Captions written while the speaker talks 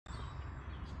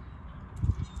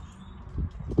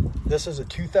This is a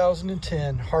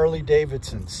 2010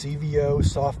 Harley-Davidson CVO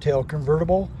Softail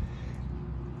Convertible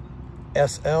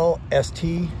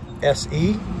SL/ST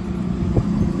SE.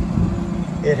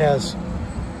 It has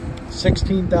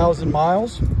 16,000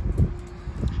 miles.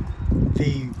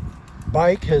 The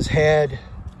bike has had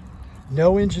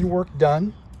no engine work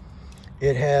done.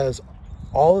 It has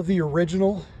all of the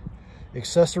original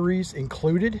accessories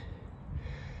included.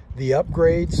 The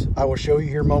upgrades I will show you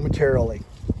here momentarily.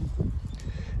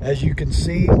 As you can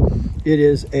see, it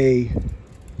is a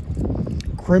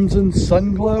crimson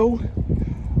sun glow,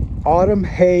 autumn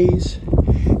haze,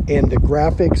 and the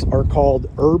graphics are called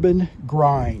urban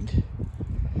grind.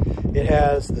 It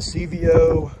has the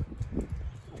CVO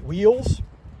wheels,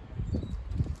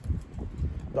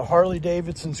 the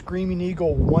Harley-Davidson Screaming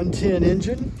Eagle 110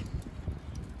 engine,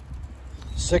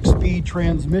 6-speed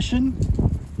transmission,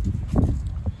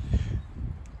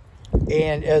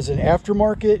 and as an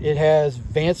aftermarket, it has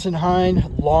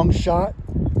Vansenheim long shot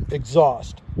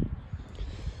exhaust.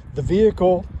 The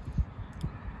vehicle,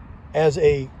 as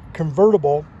a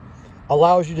convertible,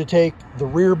 allows you to take the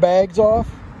rear bags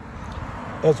off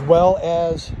as well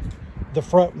as the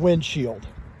front windshield.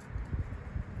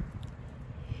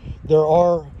 There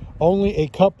are only a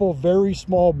couple very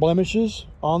small blemishes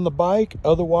on the bike.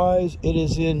 Otherwise, it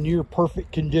is in near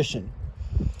perfect condition.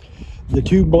 The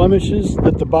two blemishes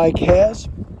that the bike has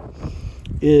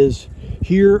is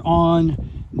here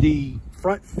on the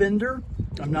front fender.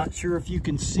 I'm not sure if you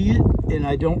can see it, and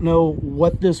I don't know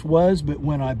what this was, but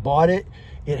when I bought it,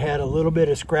 it had a little bit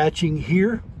of scratching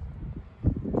here.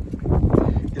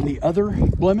 And the other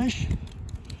blemish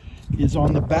is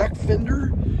on the back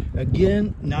fender.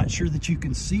 Again, not sure that you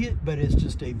can see it, but it's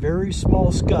just a very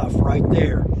small scuff right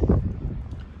there.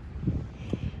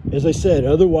 As I said,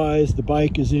 otherwise the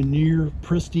bike is in near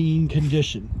pristine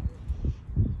condition.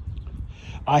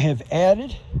 I have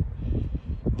added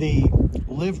the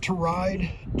Live to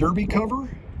Ride derby cover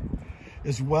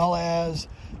as well as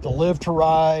the Live to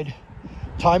Ride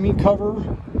timing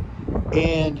cover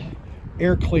and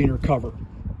air cleaner cover.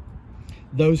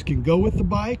 Those can go with the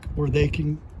bike or they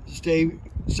can stay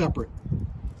separate.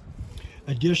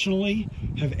 Additionally,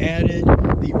 have added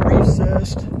the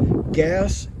recessed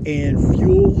gas and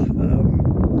fuel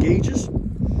gauges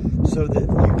so that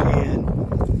you can,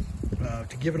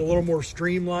 to give it a little more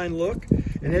streamlined look.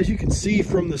 And as you can see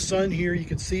from the sun here, you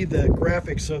can see the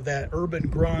graphics of that urban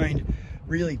grind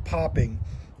really popping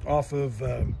off of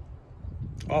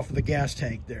the gas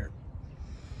tank there.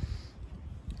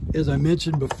 As I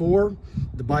mentioned before,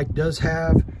 the bike does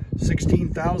have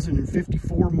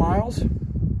 16,054 miles.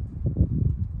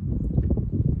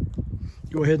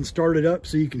 Go ahead and start it up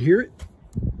so you can hear it.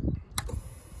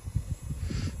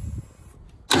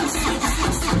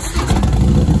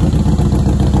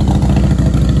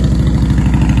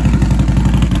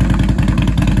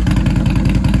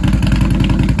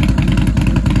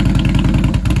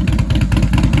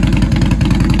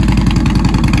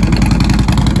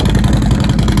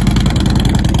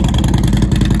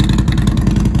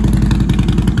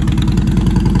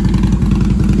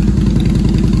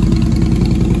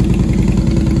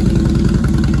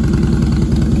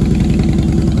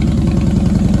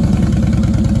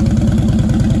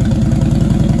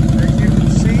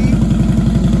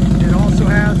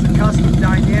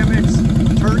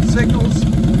 Signals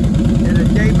and a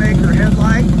Daymaker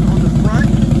headlight on the front.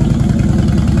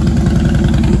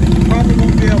 You probably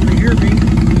won't be able to hear me,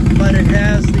 but it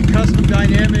has the custom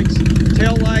dynamics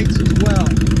tail lights as well.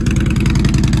 You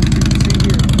can see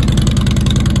here.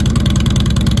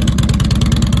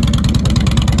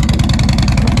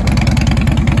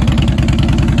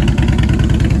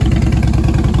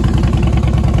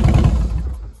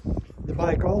 The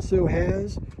bike also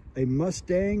has a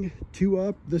Mustang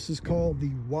 2-up. This is called the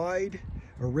wide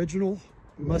original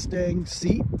Mustang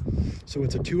seat. So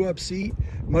it's a 2-up seat,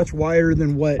 much wider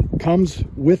than what comes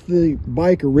with the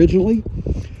bike originally.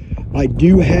 I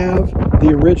do have the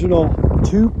original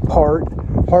 2-part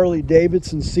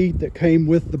Harley-Davidson seat that came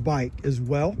with the bike as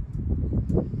well.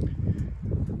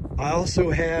 I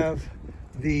also have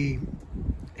the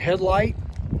headlight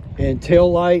and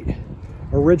tail light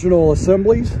original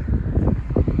assemblies.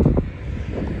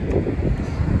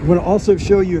 I'm going to also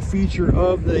show you a feature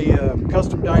of the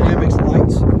custom dynamics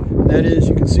lights. That is,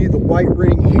 you can see the white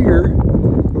ring here,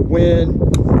 but when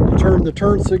you turn the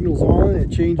turn signals on, it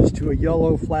changes to a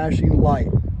yellow flashing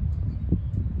light.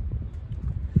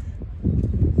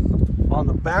 On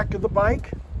the back of the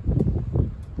bike,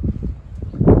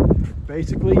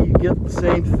 basically you get the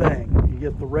same thing. You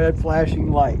get the red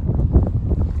flashing light.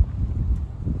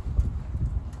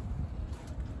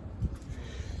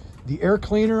 The air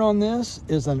cleaner on this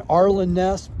is an Arlen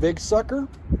Ness Big Sucker.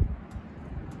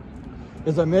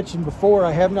 As I mentioned before,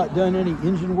 I have not done any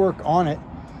engine work on it.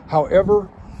 However,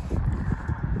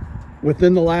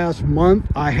 within the last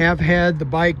month, I have had the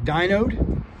bike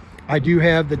dynoed. I do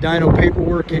have the dyno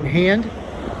paperwork in hand.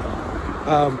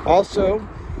 Also,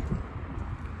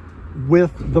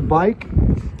 with the bike,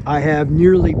 I have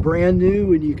nearly brand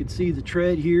new, and you can see the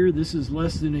tread here. This is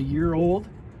less than a year old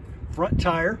front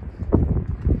tire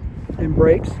and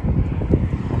brakes.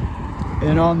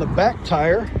 And on the back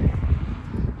tire,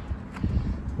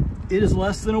 it is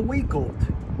less than a week old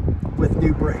with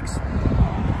new brakes.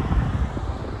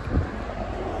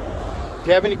 If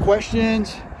you have any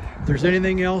questions, if there's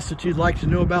anything else that you'd like to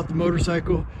know about the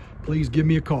motorcycle, please give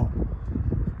me a call.